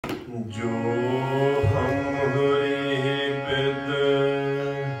जो हमरी बिद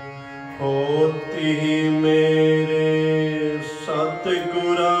होती मेरे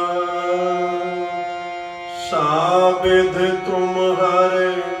सतगुरा, साबिध तुम हर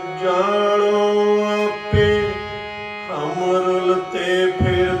जानो आपे। हम रुलते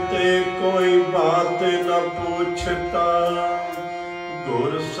फिरते कोई बात न पूछता,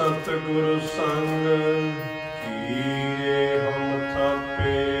 गुर सतगुरु संग कीरे हम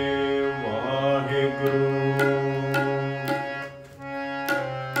थापे वाहेगुरु।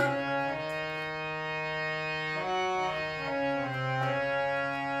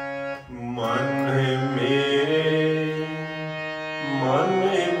 मन मेरे, मन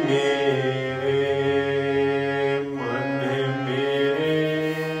मेरे, मन मेरे,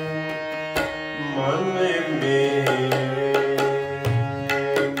 मन मेरे,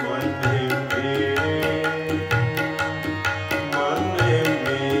 मन मेरे, मन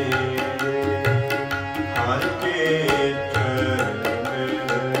मेरे, हर के चरण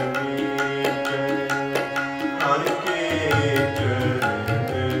वीजै, हर के चरण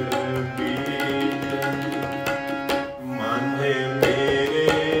वीजै। मन मेरे,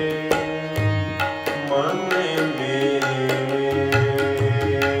 मन मेरे,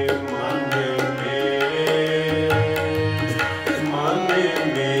 मन मेरे, मन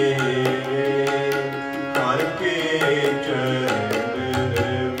मेरे, हर के चरण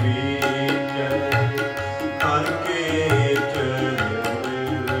वीजै, हर के चरण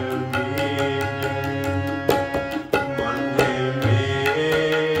वीजै। मन मेरे,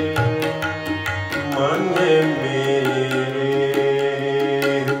 मन मेरे,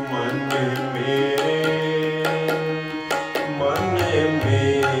 मन मेरे, मन मेरे,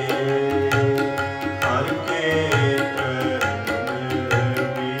 हर के चरण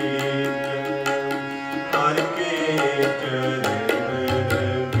वीजै, हर के चरण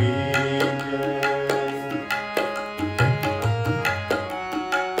वीजै।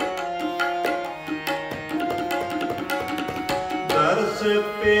 दर्श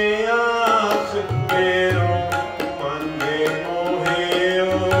प्यास मेरो मन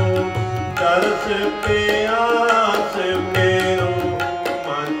मोहेओ, दर्श प्यास मेरो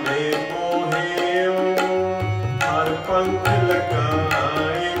मन मोहेओ। हर पंख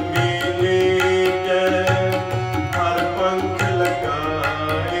लगाए मिले जय, हर पंख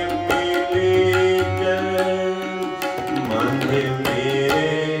लगाए मिले जय। मन मेरे,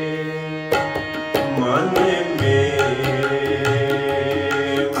 मन मेरे,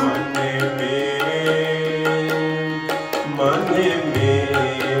 मन मेरे, मन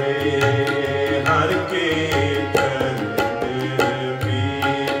मेरे, हर के चरण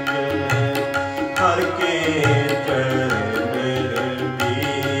वीजै, हर के चरण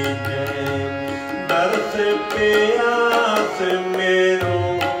वीजै। दर्श प्यास मेरो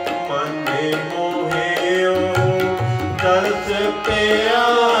मन मोहेओ, दर्श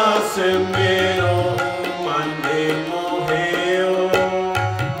प्यास मेरो मन मोहेओ।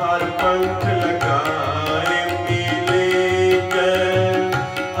 हर पंख लगाए मिले जय,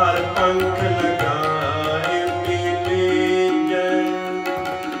 हर पंख लगाए मिले जय।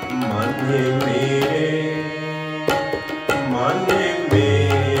 मन मेरे, मन मेरे,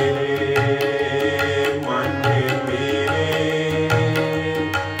 मन मेरे,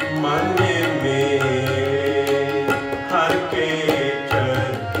 मन मेरे, हर के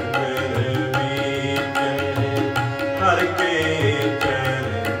चरण वीजै, हर के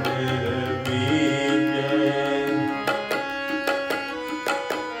चरण वीजै।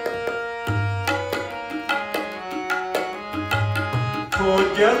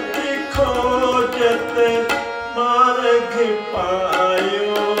 खोजत खोजत मार्ग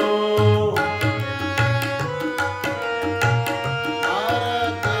पायो,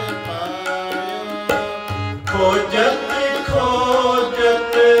 मार्ग पायो। खोजत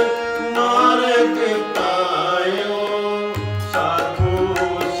खोजत मार्ग पायो। साधु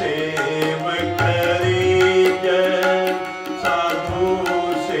सेव करी जय, साधु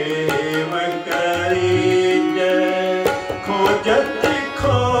सेव करी जय। खोजत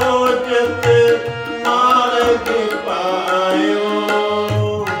खोजत मार्ग पायो,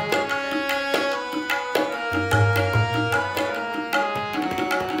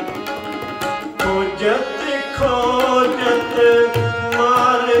 खोजत खोजत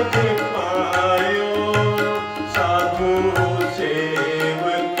मार्ग पायो। साधु सेव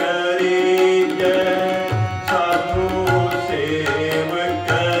करी जय, साधु सेव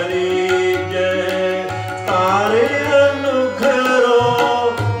करी जय। तारे अनुघरो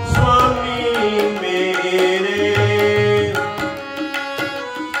स्वामी मेरे,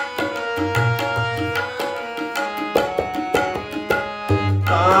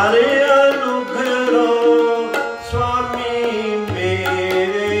 तारे हरे अनुग्रहो स्वामी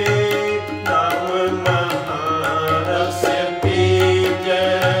मेरे, नाम महारस पीजै,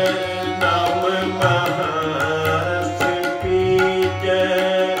 नाम महारस पीजै,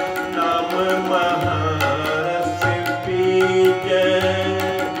 नाम महारस पीजै।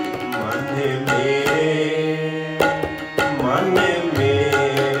 मन मेरे, मन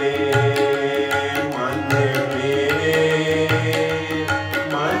मेरे, मन मेरे,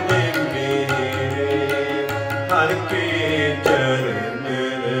 मन मेरे, हर के चरण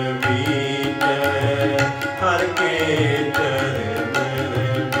रवीजै, हर के चरण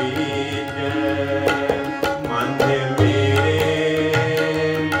रवीजै। मन मेरे,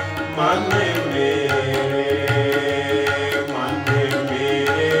 मन मेरे, मन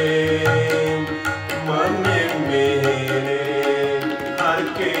मेरे, मन मेरे, हर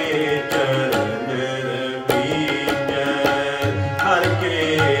के चरण रवीजै, हर के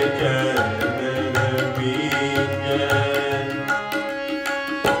चरण रवीजै।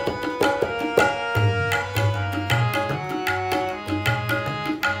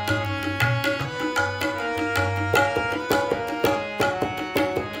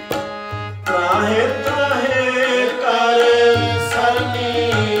 त्राहे त्राहे कर सरनी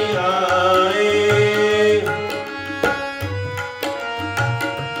आए,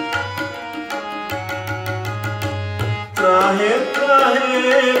 त्राहे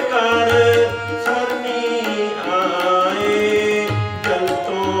त्राहे कर सरनी आए।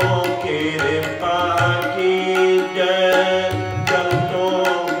 जलतों कृपा कीजै, जलतों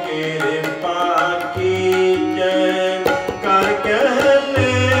कृपा कीजै। कर कह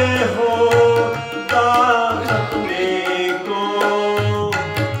ले हो दास अपने को,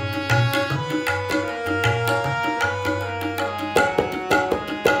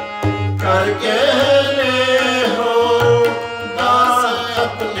 कर कह ले हो दास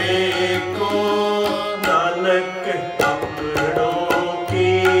अपने को। नानक अपनों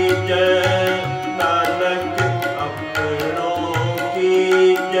की जय, नानक अपनों की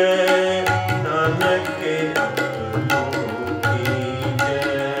जय, नानक अपनों की जय।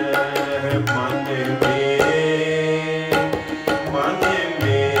 मन मेरे, मन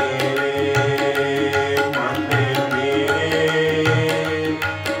मेरे, मन मेरे,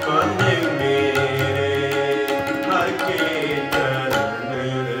 मन मेरे, हर के चरण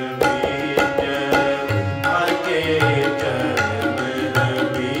रवीजै, हर के चरण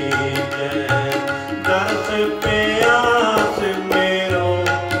रवीजै। दर्श प्यास मेरो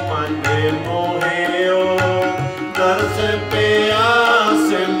मन मोहियो, दर्श प्यास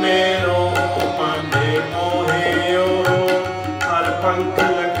मेरो मन मोहियो। हर पंख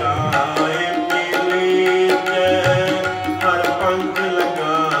लगाए मिलीजै, हर पंख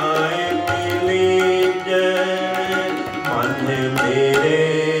लगाए मिलीजै। मन मेरे,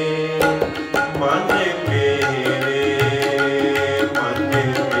 मन मेरे, मन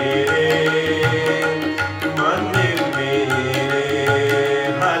मेरे, मन मेरे,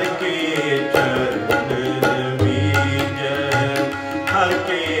 हर के चरण रवीजै, हर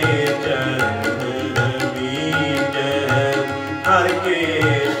के चरण